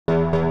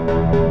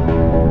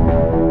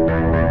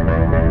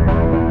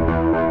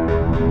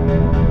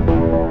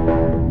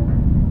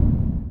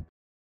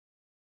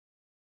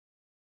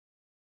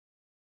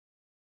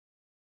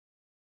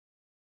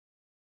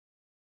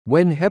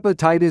When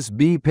hepatitis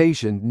B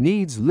patient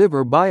needs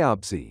liver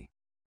biopsy.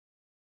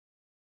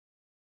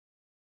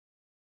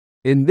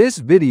 In this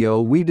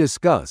video we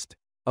discussed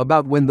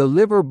about when the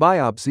liver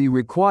biopsy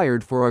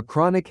required for a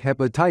chronic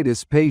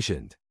hepatitis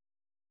patient.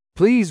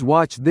 Please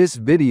watch this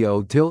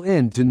video till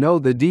end to know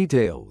the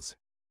details.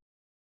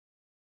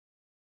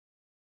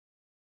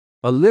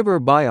 A liver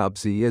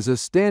biopsy is a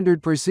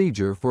standard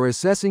procedure for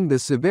assessing the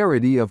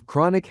severity of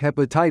chronic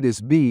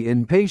hepatitis B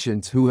in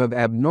patients who have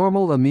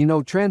abnormal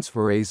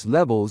aminotransferase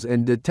levels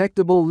and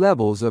detectable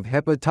levels of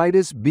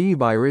hepatitis B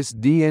virus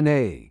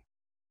DNA.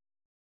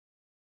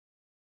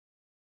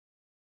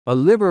 A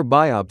liver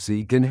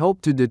biopsy can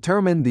help to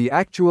determine the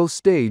actual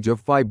stage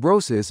of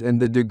fibrosis and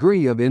the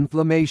degree of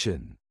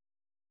inflammation.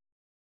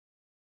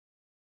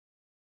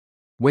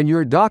 When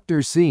your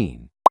doctor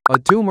seen a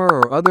tumor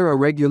or other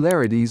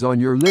irregularities on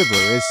your liver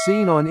as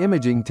seen on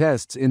imaging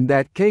tests, in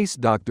that case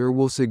doctor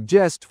will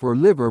suggest for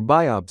liver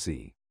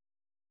biopsy.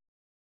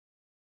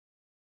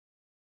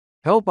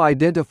 Help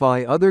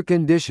identify other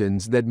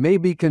conditions that may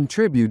be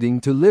contributing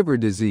to liver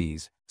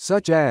disease,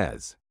 such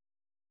as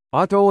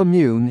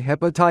autoimmune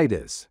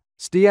hepatitis,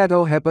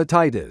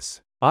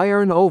 steatohepatitis,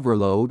 iron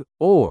overload,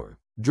 or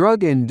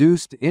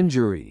drug-induced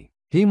injury,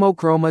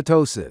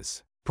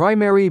 hemochromatosis,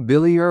 primary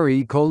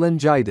biliary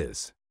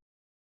cholangitis.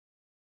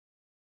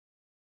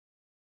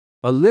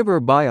 A liver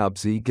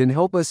biopsy can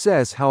help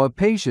assess how a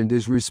patient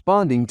is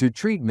responding to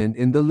treatment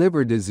in the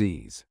liver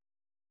disease.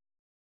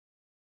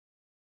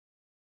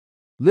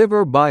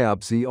 Liver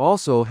biopsy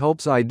also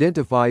helps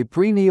identify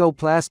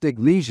preneoplastic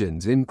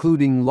lesions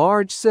including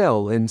large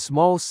cell and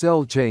small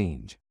cell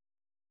change.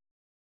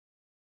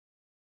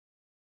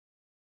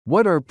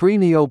 What are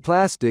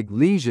preneoplastic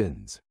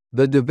lesions?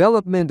 The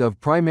development of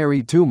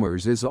primary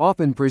tumors is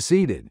often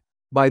preceded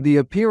by the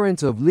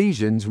appearance of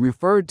lesions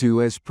referred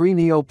to as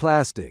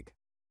preneoplastic.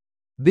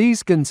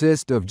 These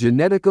consist of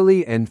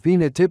genetically and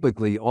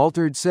phenotypically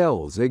altered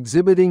cells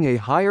exhibiting a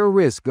higher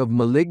risk of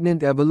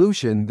malignant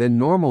evolution than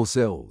normal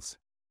cells.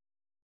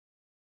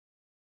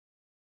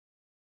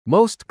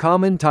 Most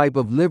common type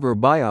of liver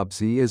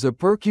biopsy is a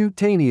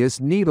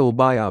percutaneous needle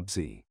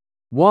biopsy.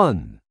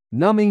 1.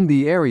 Numbing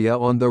the area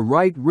on the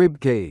right rib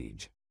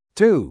cage.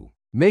 2.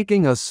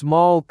 Making a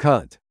small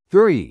cut.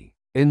 3.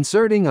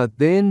 Inserting a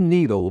thin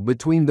needle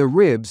between the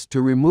ribs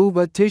to remove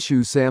a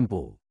tissue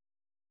sample.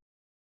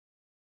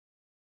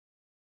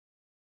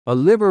 A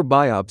liver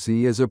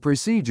biopsy is a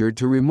procedure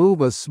to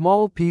remove a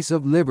small piece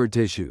of liver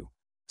tissue,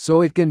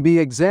 so it can be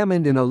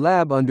examined in a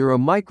lab under a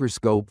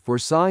microscope for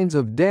signs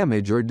of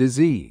damage or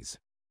disease.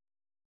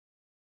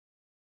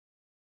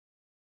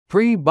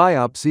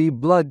 Pre-biopsy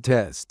blood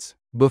tests.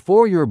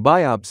 Before your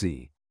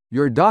biopsy,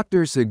 your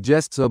doctor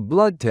suggests a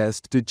blood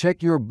test to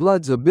check your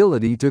blood's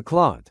ability to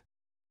clot.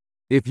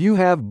 If you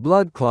have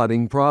blood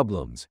clotting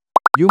problems,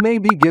 you may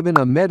be given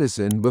a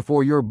medicine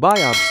before your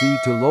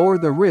biopsy to lower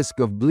the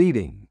risk of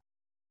bleeding.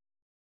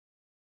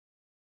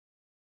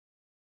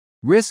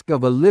 Risk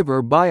of a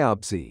liver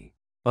biopsy.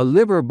 A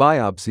liver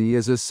biopsy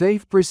is a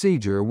safe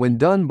procedure when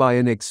done by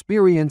an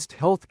experienced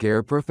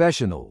healthcare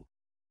professional.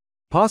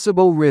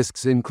 Possible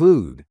risks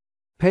include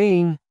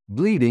pain,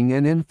 bleeding,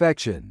 and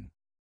infection.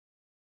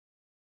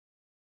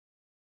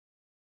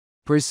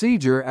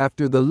 Procedure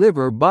after the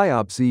liver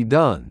biopsy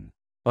done.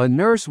 A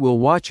nurse will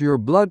watch your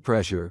blood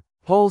pressure,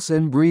 pulse,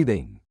 and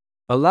breathing.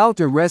 Allow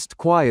to rest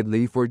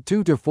quietly for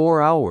 2 to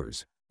 4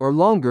 hours, or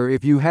longer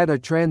if you had a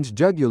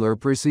transjugular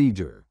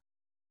procedure.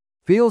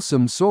 Feel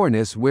some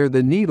soreness where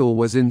the needle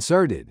was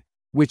inserted,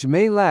 which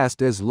may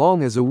last as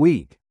long as a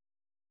week.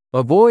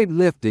 Avoid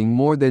lifting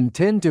more than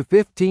 10 to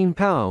 15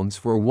 pounds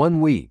for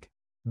 1 week.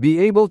 Be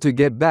able to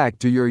get back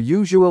to your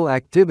usual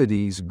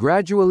activities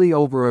gradually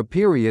over a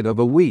period of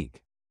a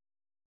week.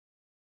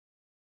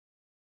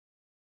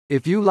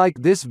 If you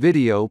like this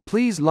video,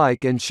 please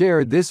like and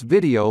share this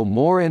video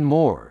more and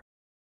more.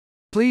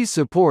 Please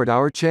support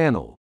our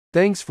channel.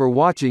 Thanks for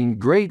watching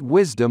Great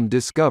Wisdom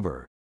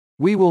Discover.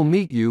 We will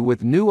meet you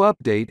with new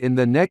update in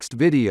the next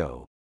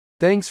video.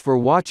 Thanks for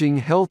watching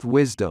Health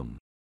Wisdom.